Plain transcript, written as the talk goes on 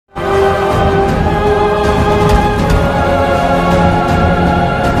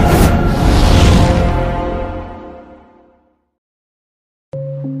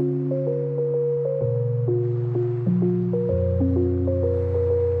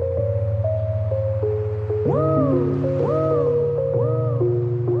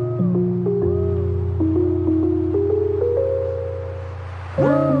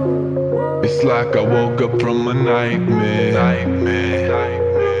like I woke up from a nightmare.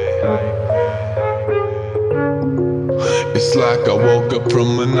 It's like I woke up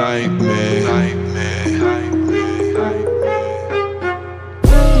from a nightmare.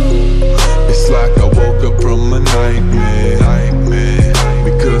 It's like I woke up from a nightmare.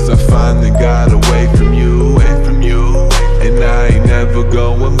 Because I finally got away from you. And I ain't never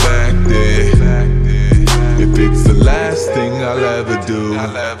going back there. If it's the last thing I'll ever do.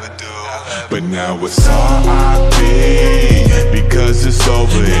 But now it's R.I.P. because it's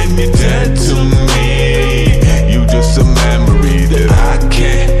over and you're dead to me. You just a memory that I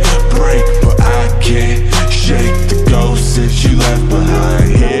can't break, but I can't shake the ghost that you left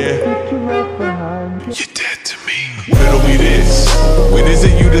behind here. You're dead to me. Riddle me this: when is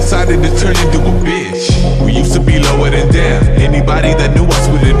it you decided to turn into a bitch? We used to be lower than down. Anybody that knew us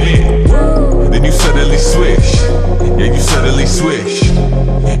would admit. Then you suddenly switch. Yeah, you suddenly switch.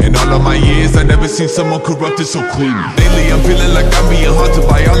 In all of my years, I never seen someone corrupted so clean. Lately, I'm feeling like I'm being haunted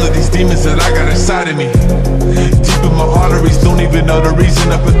by all of these demons that I got inside of me. Deep in my arteries, don't even know the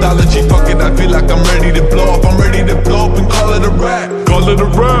reason of pathology. Fuck it, I feel like I'm ready to blow up. I'm ready to blow up and call it a rap. Call it a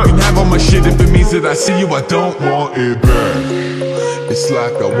rap. You can have all my shit if it means that I see you, I don't want it back. It's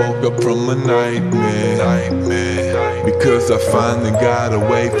like I woke up from a nightmare. Because I finally got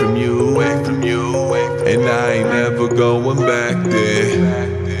away from you. And I ain't never going back there.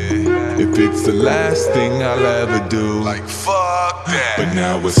 If it's the last thing I'll ever do, like fuck that. But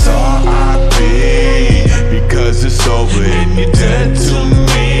now it's R.I.P. because it's over and you're dead to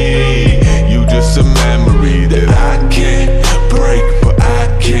me. You just a memory that I can't break, but I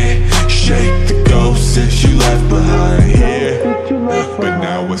can't shake the ghost that you left behind here. But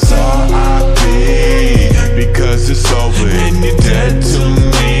now it's R.I.P. because it's over and you're dead to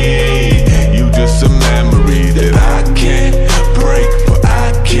me. You just a memory that I can't break, but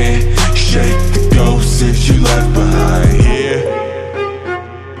I can't shake the ghost that you left behind here.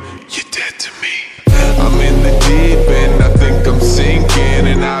 You're dead to me. I'm in the deep end, I think I'm sinking,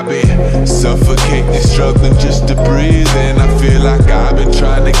 and I've been suffocating, struggling just to breathe. And I feel like I've been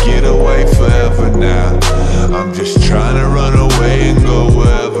trying to get away forever now. I'm just trying to run away and go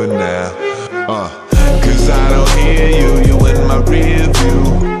wherever now. Cause I don't hear you, you in my rear view.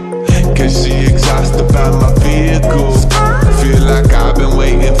 Cause she exhausted by my vehicle. Feel like I've been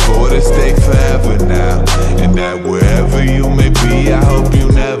waiting for this day forever now. And that wherever you may be, I hope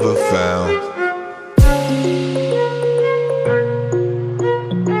you never found.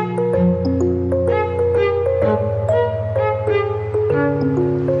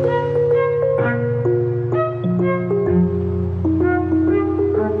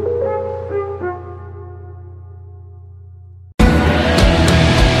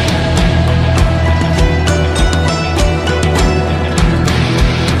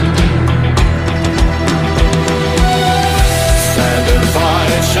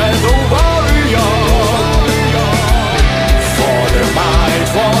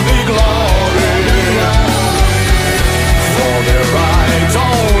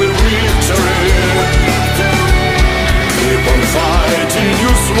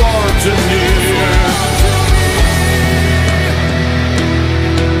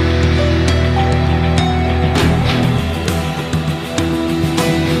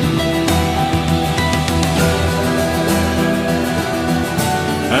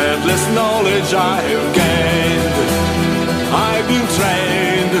 Endless knowledge I have gained, I've been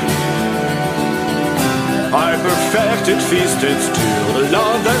trained, I perfected, feasted still,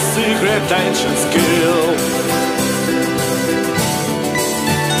 learned the secret ancient skill.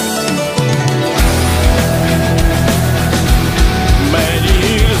 Many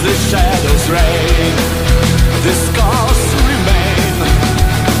years the shadows reign, the scars remain.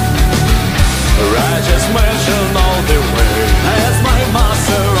 I just mention all the way, as my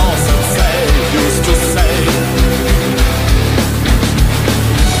master also used to say.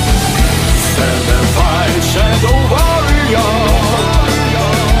 Stand and fight, shadow warrior,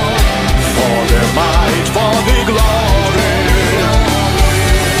 for the might, for the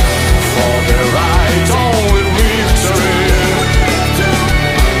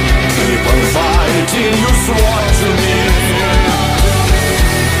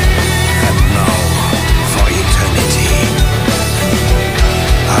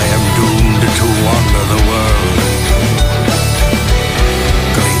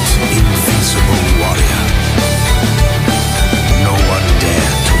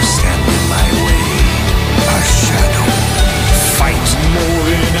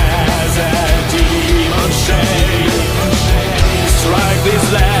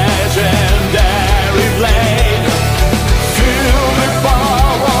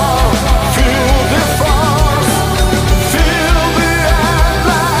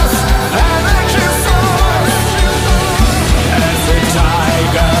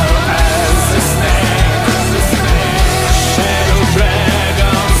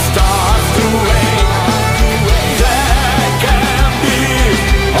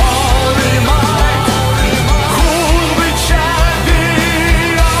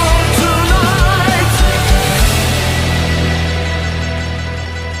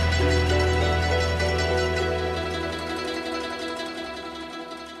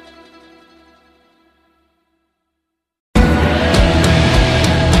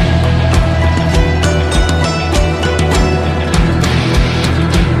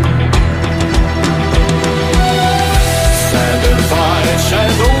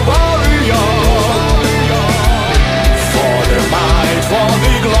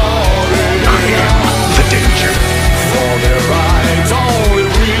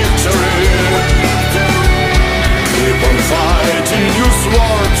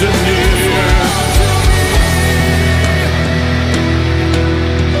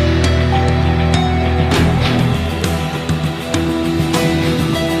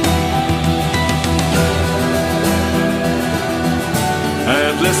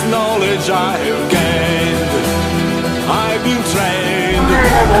limitless knowledge I have gained. I've been trained,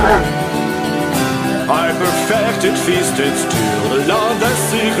 I perfected, feasted still, learned the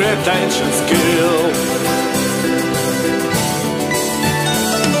secret ancient skill.